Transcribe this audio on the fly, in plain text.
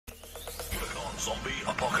Zombie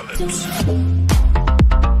apocalypse.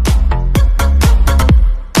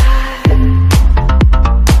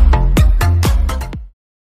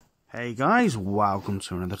 Hey guys, welcome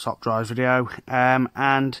to another Top Drives video,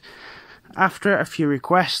 and after a few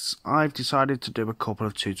requests I've decided to do a couple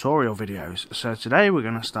of tutorial videos. So today we're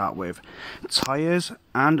going to start with tyres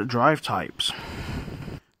and drive types.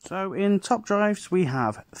 So in Top Drives we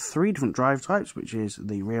have three different drive types, which is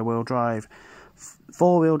the rear wheel drive,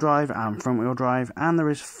 four-wheel drive and front-wheel drive, and there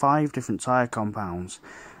is 5 different tyre compounds.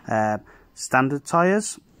 Standard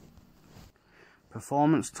tyres,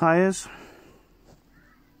 performance tyres,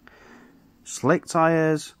 slick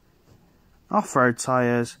tyres, off-road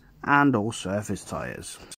tyres and all surface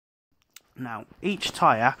tyres. Now each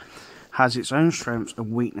tyre has its own strengths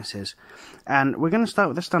and weaknesses, and we're going to start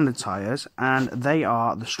with the standard tyres, and they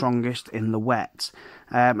are the strongest in the wet,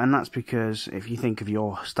 and that's because if you think of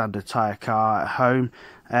your standard tyre car at home,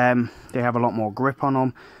 they have a lot more grip on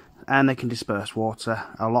them and they can disperse water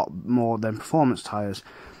a lot more than performance tyres.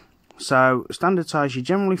 So standard tyres, you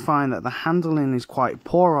generally find that the handling is quite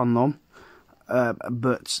poor on them,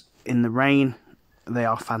 but in the rain they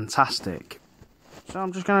are fantastic. So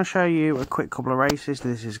I'm just going to show you a quick couple of races.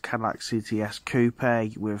 This is Cadillac CTS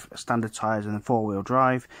Coupe with standard tyres and a four-wheel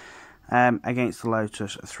drive against the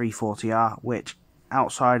Lotus 340R, which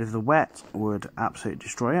outside of the wet would absolutely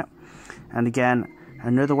destroy it. And again,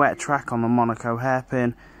 another wet track on the Monaco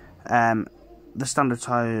hairpin. The standard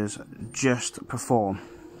tyres just perform.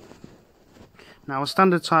 Now a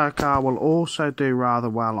standard tyre car will also do rather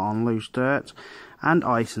well on loose dirt and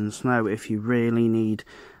ice and snow if you really need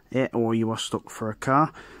it or you are stuck for a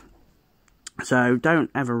car. So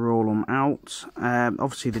don't ever rule them out.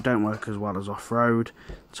 Obviously they don't work as well as off-road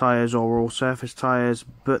tyres or all surface tyres,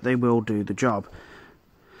 but they will do the job,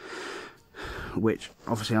 which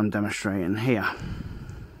obviously I'm demonstrating here.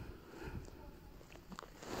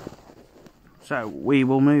 So we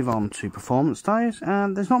will move on to performance tyres,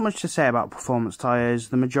 and there's not much to say about performance tyres.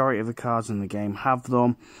 The majority of the cars in the game have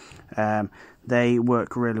them. They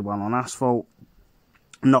work really well on asphalt,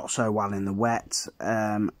 not so well in the wet,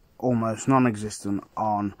 almost non-existent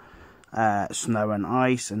on snow and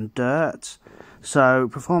ice and dirt. So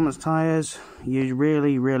performance tyres, you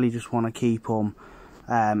really just want to keep them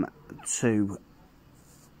to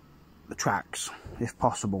the tracks if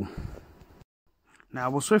possible. Now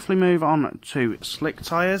we'll swiftly move on to slick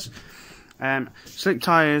tyres. Slick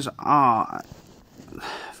tyres are,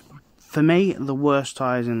 for me, the worst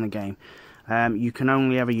tyres in the game. You can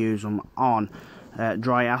only ever use them on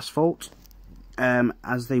dry asphalt,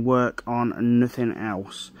 as they work on nothing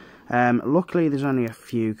else. Luckily there's only a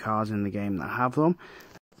few cars in the game that have them,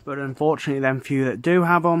 but unfortunately them few that do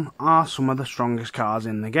have them are some of the strongest cars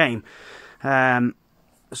in the game.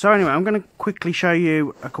 So anyway, I'm going to quickly show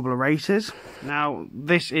you a couple of races. Now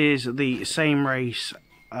this is the same race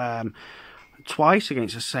twice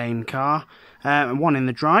against the same car, one in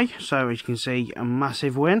the dry, so as you can see a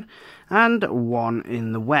massive win, and one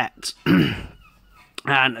in the wet.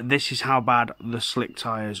 And this is how bad the slick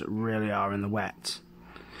tyres really are in the wet.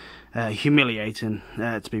 Humiliating,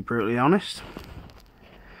 to be brutally honest.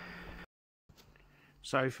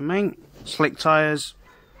 So for me, slick tyres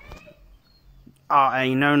are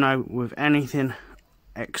a no-no with anything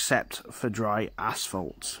except for dry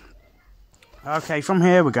asphalt. Okay, from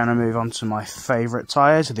here we're going to move on to my favourite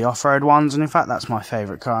tyres, the off-road ones, and in fact that's my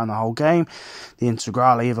favourite car in the whole game, the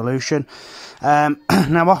Integrale Evolution.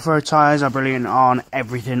 Now off-road tyres are brilliant on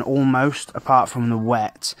everything almost, apart from the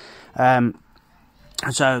wet.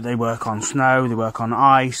 So they work on snow, they work on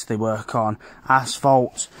ice, they work on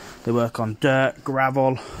asphalt, they work on dirt,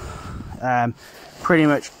 gravel, pretty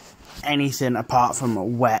much anything apart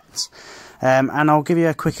from wet. And I'll give you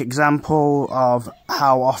a quick example of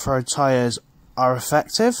how off-road tyres are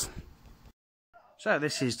effective. So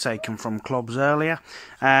this is taken from clubs earlier,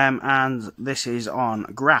 and this is on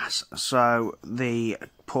grass. So the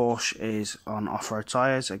Porsche is on off-road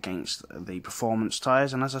tyres against the performance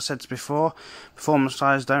tyres, and as I said before, performance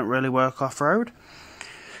tyres don't really work off-road.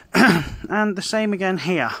 And the same again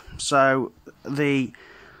here. So the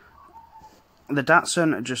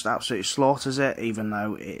Datsun just absolutely slaughters it, even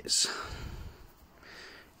though it's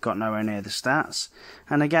got nowhere near the stats.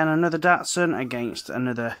 And again, another Datsun against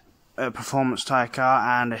another performance tyre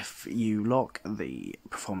car, and if you look, the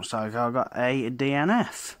performance tyre car got a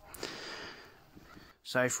DNF.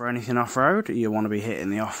 So for anything off-road, you want to be hitting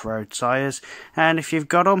the off-road tyres, and if you've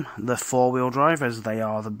got them, the four-wheel drive, as they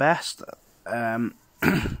are the best,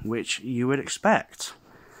 which you would expect.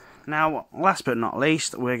 Now, last but not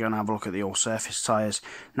least, we're going to have a look at the all-surface tyres.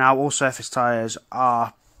 Now, all-surface tyres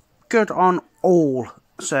are good on all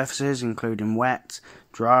surfaces, including wet,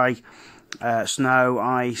 dry, snow,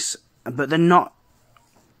 ice, but they're not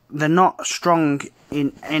strong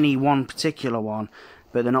in any one particular one,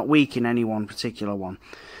 but they're not weak in any one particular one.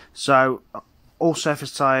 So all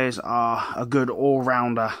surface tyres are a good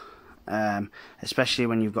all-rounder, especially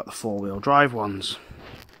when you've got the four-wheel drive ones.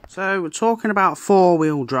 So we're talking about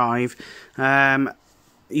four-wheel drive.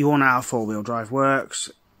 You all know how four-wheel drive works.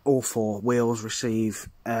 All four wheels receive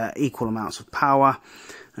equal amounts of power,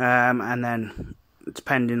 and then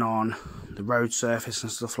depending on the road surface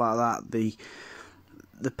and stuff like that,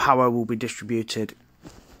 the power will be distributed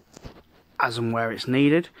as and where it's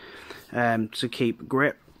needed to keep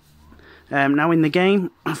grip. Now in the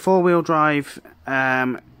game, four-wheel drive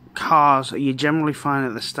cars, you generally find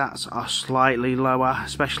that the stats are slightly lower,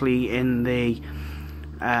 especially in the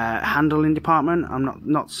handling department. I'm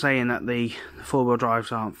not saying that the four-wheel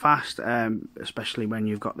drives aren't fast, especially when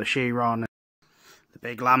you've got the Chiron, the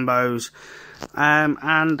big Lambos,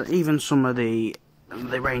 and even some of the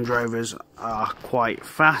Range Rovers are quite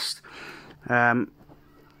fast,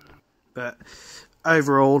 but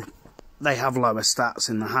overall they have lower stats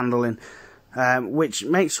in the handling, which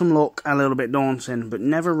makes them look a little bit daunting. But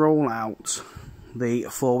never rule out the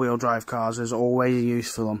four-wheel drive cars. There's always a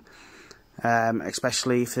use for them,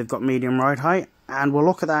 especially if they've got medium ride height, and we'll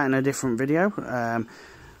look at that in a different video.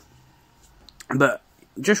 But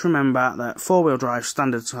just remember that four-wheel drive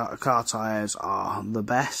standard car tyres are the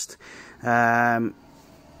best, well,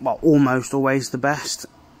 almost always the best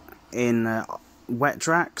in wet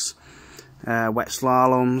tracks, wet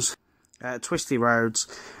slaloms, twisty roads,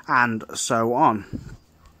 and so on.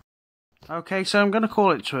 Okay, so I'm going to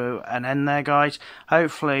call it to an end there, guys.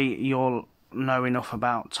 Hopefully you'll know enough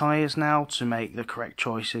about tyres now to make the correct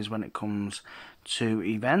choices when it comes to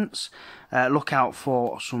events. Look out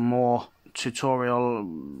for some more tutorial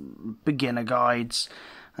beginner guides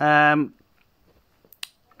coming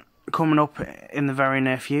up in the very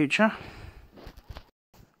near future.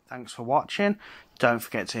 Thanks for watching. Don't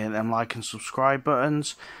forget to hit them like and subscribe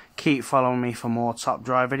buttons. Keep following me for more top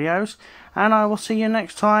drive videos, and I will see you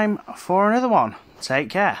next time for another one. Take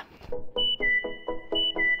care.